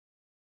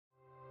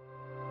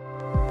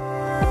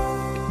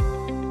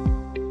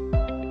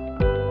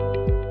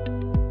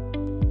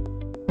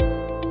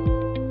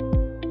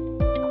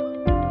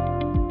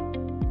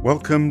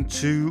Welcome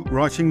to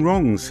Righting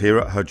Wrongs here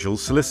at Hudgell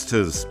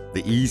Solicitors,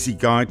 the easy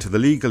guide to the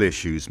legal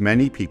issues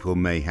many people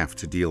may have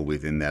to deal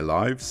with in their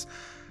lives.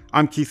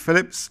 I'm Keith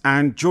Phillips,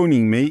 and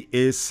joining me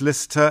is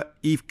Solicitor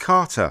Eve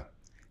Carter,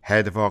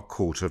 Head of our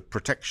Court of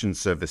Protection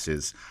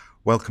Services.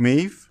 Welcome,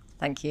 Eve.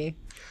 Thank you.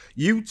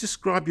 You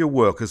describe your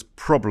work as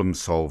problem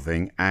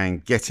solving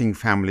and getting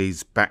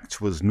families back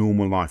to as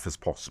normal life as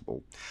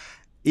possible.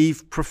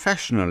 Eve,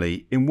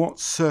 professionally, in what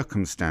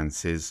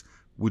circumstances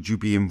would you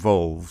be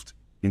involved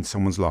in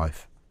someone's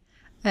life?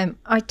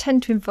 I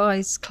tend to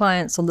advise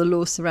clients on the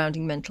law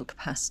surrounding mental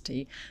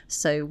capacity.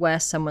 So where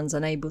someone's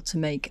unable to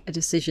make a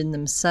decision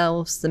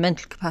themselves, the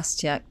Mental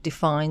Capacity Act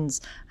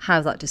defines how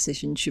that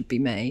decision should be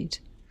made.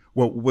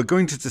 Well, we're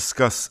going to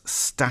discuss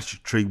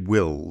statutory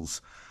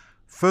wills.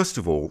 First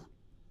of all,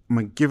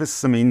 give us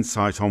some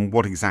insight on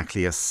what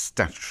exactly a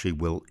statutory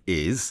will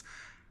is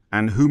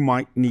and who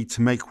might need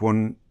to make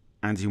one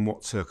and in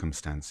what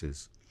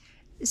circumstances.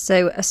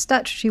 So a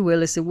statutory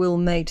will is a will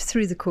made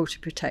through the Court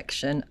of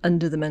Protection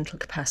under the Mental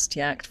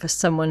Capacity Act for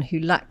someone who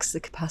lacks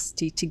the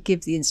capacity to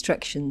give the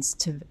instructions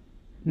to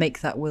make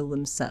that will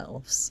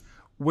themselves.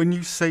 When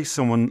you say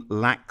someone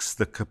lacks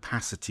the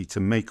capacity to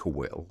make a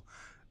will,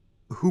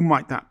 who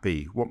might that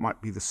be? What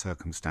might be the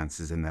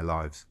circumstances in their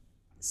lives?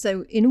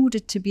 So in order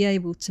to be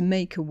able to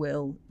make a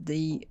will,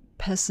 the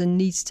person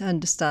needs to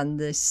understand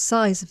the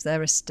size of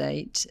their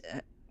estate,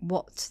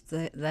 what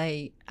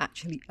they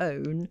actually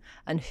own,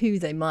 and who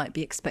they might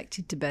be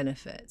expected to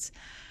benefit.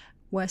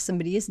 Where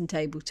somebody isn't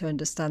able to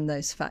understand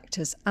those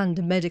factors and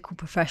a medical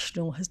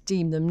professional has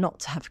deemed them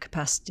not to have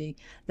capacity,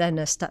 then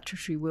a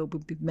statutory will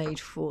would be made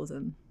for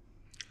them.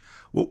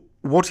 Well,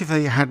 what if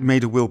they had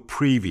made a will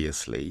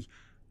previously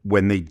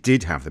when they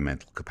did have the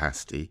mental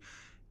capacity?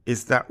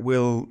 Is that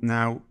will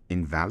now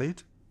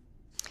invalid?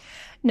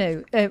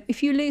 No,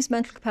 if you lose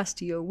mental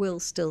capacity, your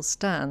will still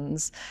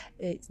stands.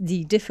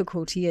 The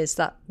difficulty is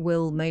that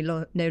will may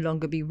no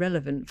longer be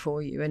relevant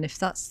for you. And if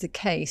that's the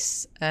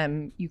case,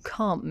 you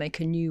can't make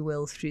a new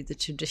will through the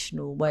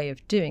traditional way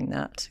of doing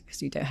that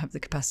because you don't have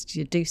the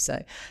capacity to do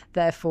so.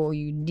 Therefore,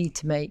 you need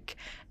to make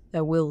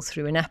a will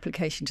through an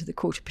application to the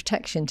Court of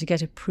Protection to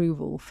get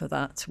approval for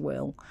that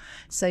will.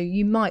 So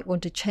you might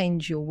want to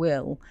change your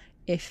will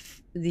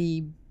if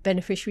the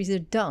beneficiaries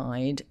had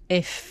died,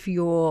 if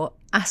your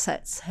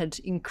assets had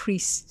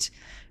increased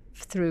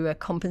through a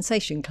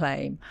compensation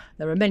claim.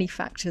 There are many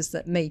factors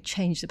that may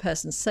change the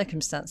person's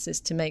circumstances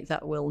to make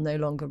that will no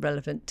longer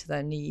relevant to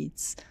their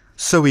needs.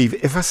 So, Eve,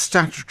 if a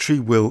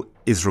statutory will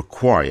is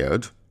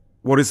required,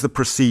 what is the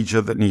procedure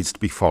that needs to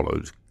be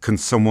followed? Can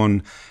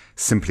someone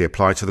simply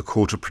apply to the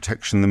Court of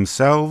Protection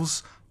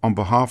themselves on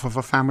behalf of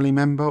a family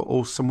member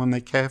or someone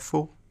they care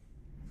for?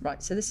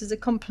 Right, so this is a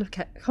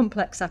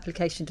complex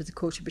application to the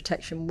Court of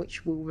Protection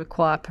which will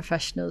require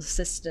professional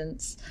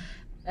assistance.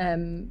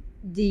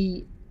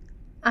 The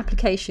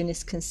application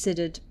is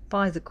considered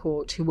by the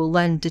court, who will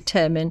then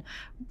determine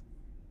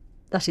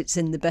that it's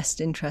in the best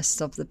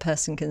interests of the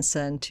person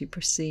concerned to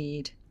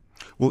proceed.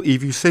 Well,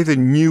 Eve, you say the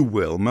new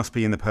will must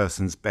be in the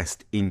person's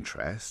best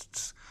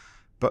interests,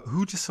 but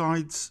who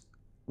decides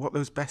what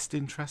those best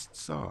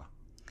interests are?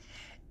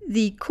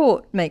 The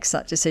court makes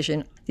that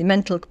decision. The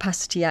Mental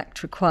Capacity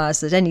Act requires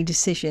that any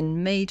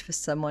decision made for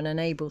someone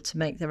unable to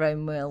make their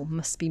own will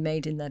must be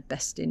made in their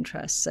best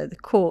interests. So the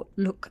court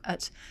look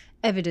at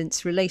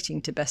evidence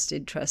relating to best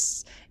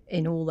interests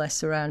in all their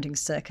surrounding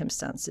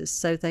circumstances.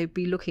 So they'd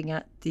be looking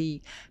at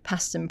the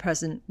past and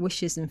present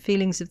wishes and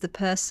feelings of the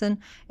person,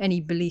 any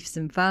beliefs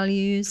and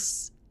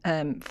values,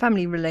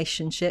 family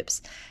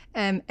relationships,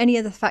 any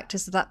other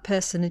factors that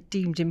person had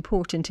deemed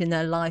important in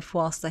their life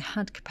whilst they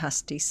had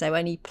capacity. So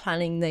any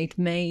planning they'd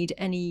made,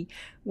 any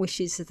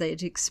wishes that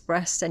they'd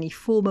expressed, any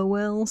former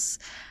wills.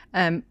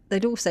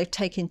 They'd also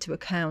take into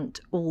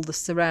account all the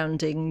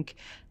surrounding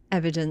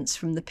evidence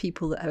from the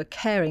people that are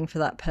caring for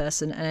that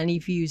person and any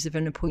views of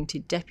an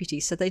appointed deputy.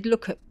 So they'd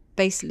look at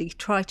basically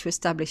try to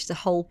establish the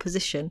whole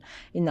position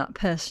in that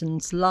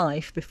person's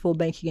life before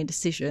making a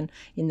decision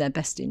in their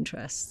best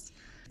interests.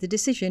 The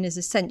decision is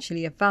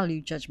essentially a value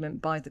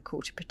judgment by the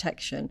Court of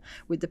Protection,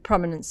 with the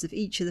prominence of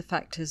each of the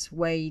factors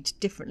weighed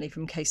differently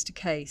from case to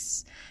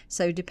case.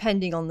 So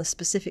depending on the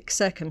specific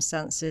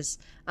circumstances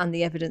and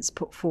the evidence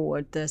put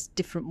forward, there's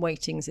different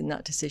weightings in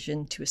that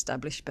decision to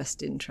establish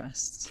best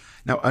interests.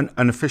 Now,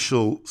 an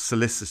official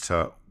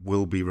solicitor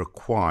will be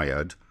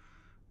required.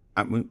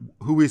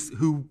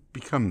 Who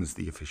becomes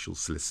the official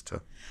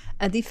solicitor?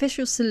 The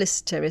official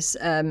solicitor is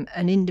an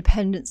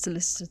independent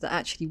solicitor that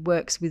actually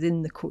works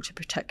within the Court of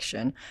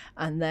Protection,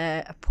 and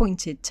they're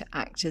appointed to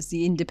act as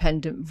the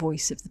independent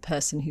voice of the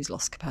person who's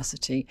lost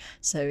capacity.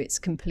 So it's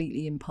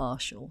completely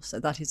impartial. So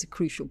that is a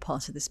crucial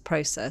part of this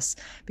process.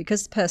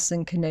 Because the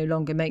person can no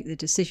longer make the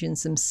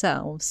decisions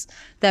themselves,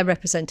 their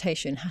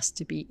representation has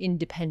to be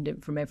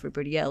independent from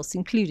everybody else,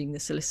 including the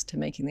solicitor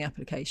making the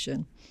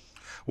application.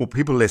 Well,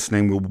 people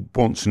listening will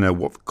want to know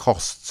what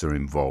costs are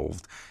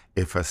involved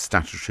if a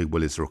statutory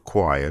will is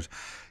required.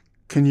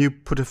 Can you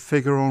put a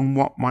figure on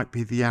what might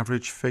be the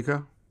average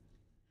figure?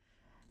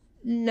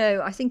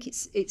 No, I think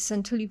it's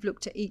until you've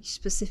looked at each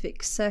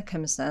specific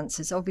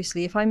circumstances.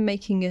 Obviously, if I'm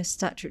making a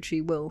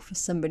statutory will for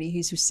somebody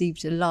who's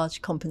received a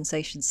large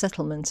compensation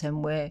settlement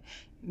and we're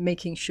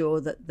making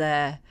sure that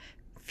their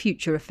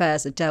future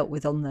affairs are dealt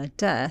with on their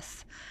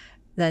death,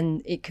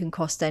 then it can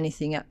cost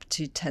anything up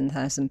to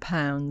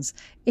 £10,000.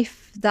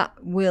 If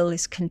that will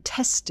is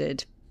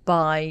contested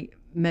by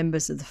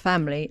members of the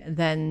family,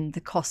 then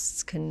the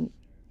costs can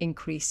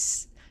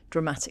increase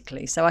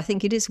dramatically. So I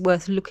think it is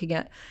worth looking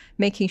at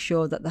making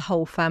sure that the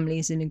whole family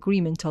is in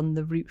agreement on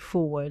the route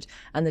forward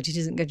and that it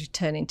isn't going to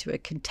turn into a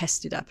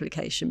contested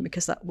application,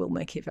 because that will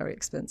make it very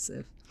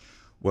expensive.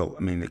 Well,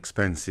 I mean,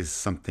 expense is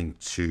something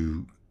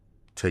to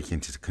take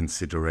into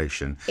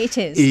consideration. It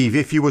is. Eve,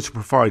 if you were to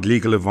provide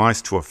legal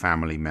advice to a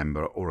family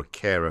member or a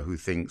carer who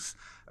thinks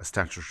a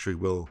statutory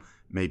will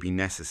may be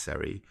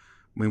necessary,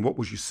 I mean, what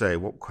would you say?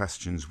 What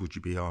questions would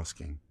you be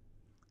asking?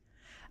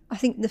 I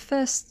think the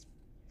first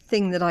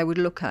thing that I would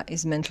look at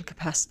is mental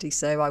capacity.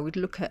 So I would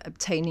look at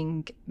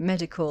obtaining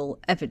medical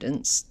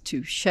evidence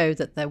to show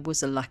that there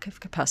was a lack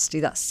of capacity.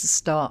 That's the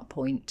start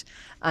point.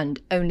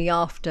 And only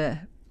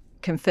after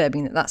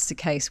confirming that that's the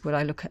case would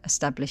I look at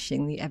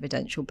establishing the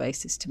evidential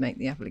basis to make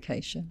the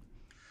application.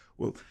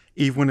 Well,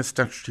 even when a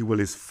statutory will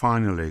is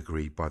finally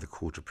agreed by the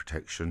Court of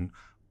Protection,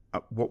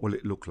 what will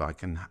it look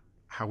like and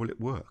how will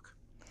it work?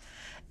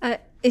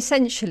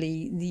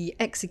 Essentially, the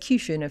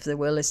execution of the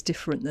will is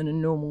different than a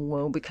normal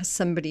will because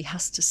somebody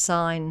has to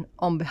sign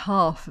on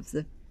behalf of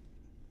the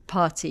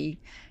party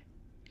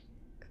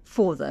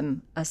for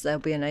them, as they'll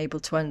be unable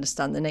to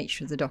understand the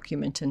nature of the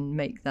document and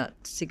make that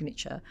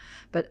signature.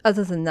 But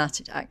other than that,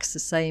 it acts the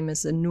same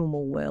as a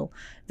normal will.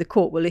 The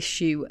court will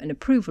issue an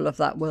approval of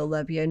that will.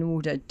 There'll be an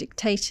order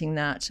dictating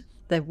that.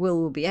 The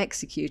will be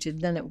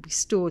executed, then it will be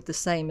stored the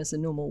same as a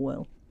normal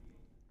will.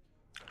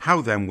 How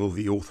then will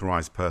the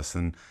authorised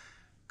person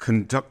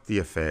conduct the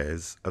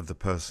affairs of the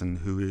person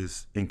who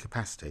is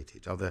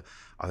incapacitated? Are there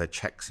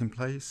checks in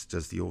place?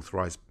 Does the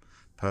authorised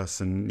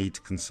person need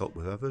to consult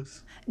with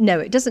others? No,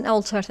 it doesn't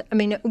alter. I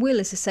mean, a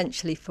will is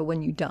essentially for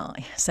when you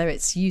die, so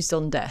it's used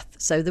on death.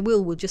 So the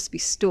will just be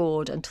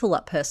stored until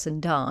that person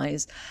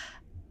dies.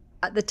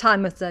 At the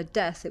time of their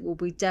death, it will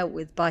be dealt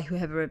with by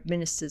whoever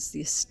administers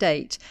the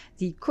estate.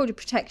 The Court of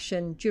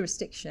Protection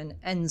jurisdiction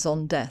ends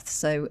on death,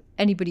 so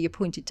anybody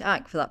appointed to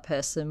act for that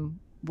person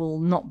will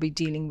not be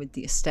dealing with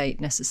the estate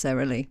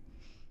necessarily.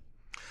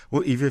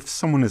 Well, if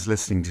someone is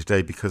listening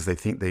today because they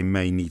think they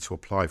may need to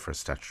apply for a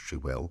statutory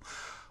will,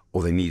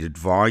 or they need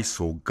advice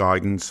or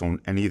guidance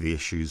on any of the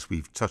issues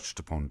we've touched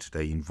upon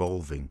today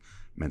involving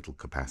mental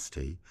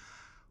capacity,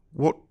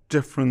 what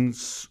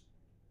difference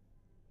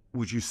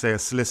would you say a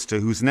solicitor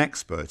who's an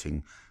expert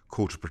in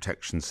Court of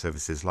Protection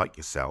services like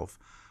yourself,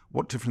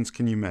 what difference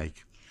can you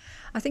make?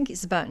 I think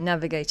it's about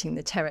navigating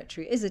the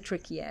territory. It is a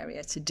tricky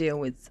area to deal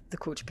with the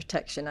Court of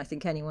Protection. I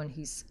think anyone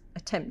who's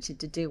attempted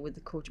to deal with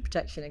the Court of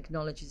Protection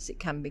acknowledges it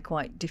can be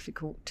quite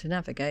difficult to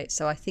navigate.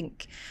 So I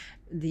think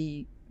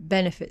the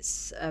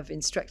benefits of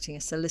instructing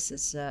a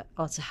solicitor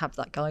are to have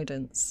that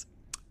guidance.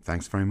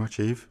 Thanks very much,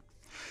 Eve.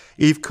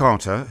 Eve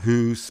Carter,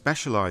 who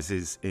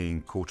specialises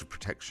in Court of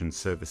Protection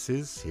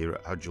services here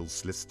at Hudgell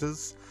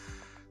Solicitors.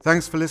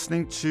 Thanks for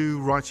listening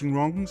to Righting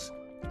Wrongs.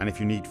 And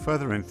if you need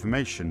further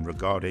information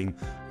regarding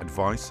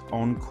advice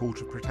on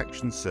Court of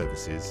Protection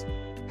services,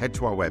 head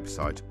to our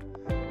website,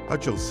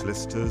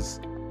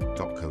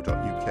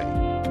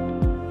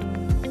 hudgellsolicitors.co.uk.